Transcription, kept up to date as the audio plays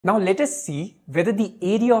Now let us see whether the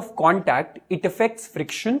area of contact it affects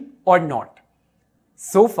friction or not.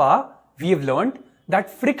 So far we have learned that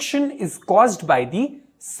friction is caused by the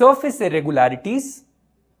surface irregularities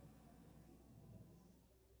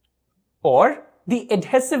or the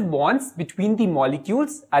adhesive bonds between the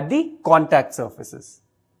molecules at the contact surfaces.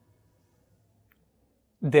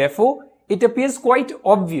 Therefore, it appears quite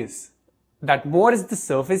obvious that more is the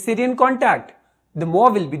surface area in contact, the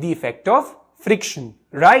more will be the effect of friction,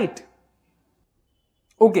 right?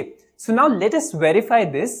 Okay, so now let us verify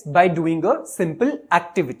this by doing a simple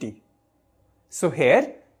activity. So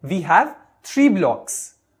here we have three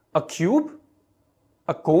blocks, a cube,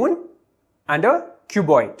 a cone and a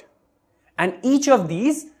cuboid. And each of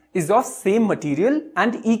these is of same material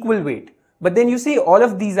and equal weight. But then you see all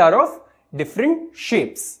of these are of different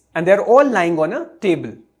shapes and they are all lying on a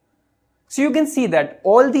table. So you can see that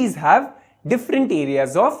all these have different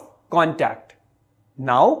areas of contact.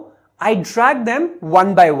 Now I drag them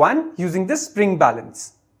one by one using the spring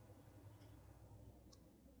balance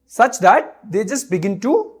such that they just begin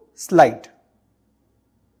to slide.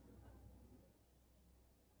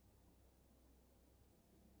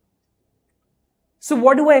 So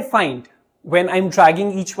what do I find when I'm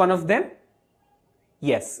dragging each one of them?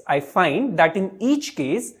 Yes, I find that in each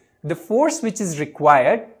case, the force which is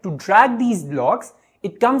required to drag these blocks,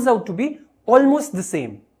 it comes out to be almost the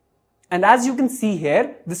same. And as you can see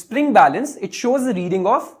here, the spring balance, it shows a reading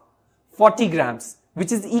of 40 grams,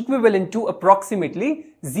 which is equivalent to approximately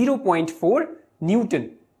 0.4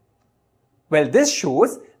 Newton. Well, this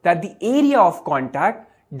shows that the area of contact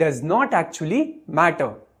does not actually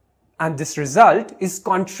matter. And this result is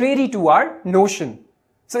contrary to our notion.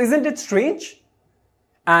 So isn't it strange?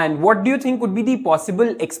 And what do you think would be the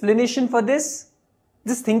possible explanation for this?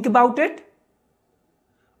 Just think about it.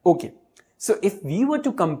 Okay, so if we were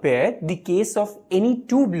to compare the case of any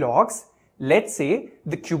two blocks, let's say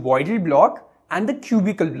the cuboidal block and the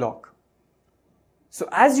cubical block. So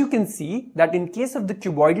as you can see that in case of the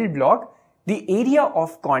cuboidal block, the area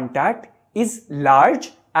of contact is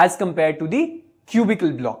large as compared to the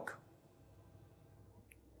cubical block.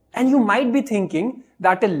 And you might be thinking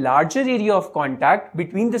that a larger area of contact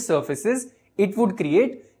between the surfaces, it would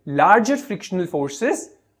create larger frictional forces,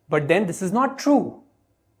 but then this is not true.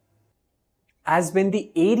 As when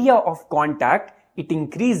the area of contact, it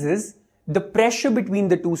increases, the pressure between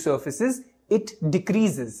the two surfaces, it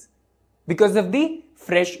decreases because of the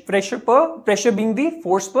pressure being the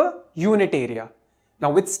force per unit area.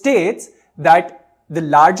 Now it states that the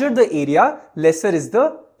larger the area, lesser is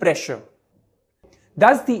the pressure.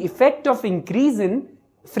 Thus, the effect of increase in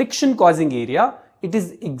friction causing area, it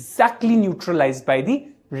is exactly neutralized by the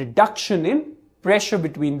reduction in pressure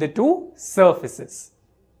between the two surfaces.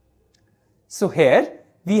 So here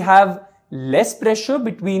we have less pressure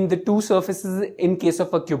between the two surfaces in case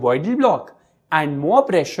of a cuboidal block and more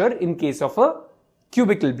pressure in case of a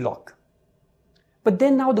cubical block. But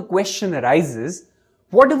then now the question arises,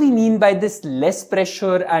 what do we mean by this less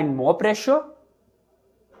pressure and more pressure?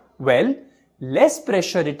 Well, less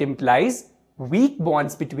pressure, it implies weak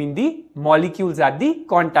bonds between the molecules at the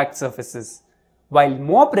contact surfaces, while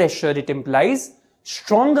more pressure, it implies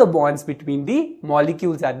stronger bonds between the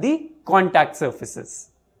molecules at the contact surfaces.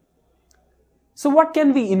 So what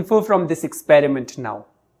can we infer from this experiment now?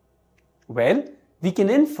 Well, we can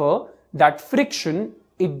infer that friction,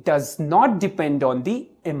 it does not depend on the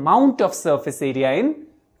amount of surface area in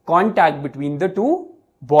contact between the two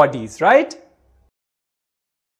bodies, right?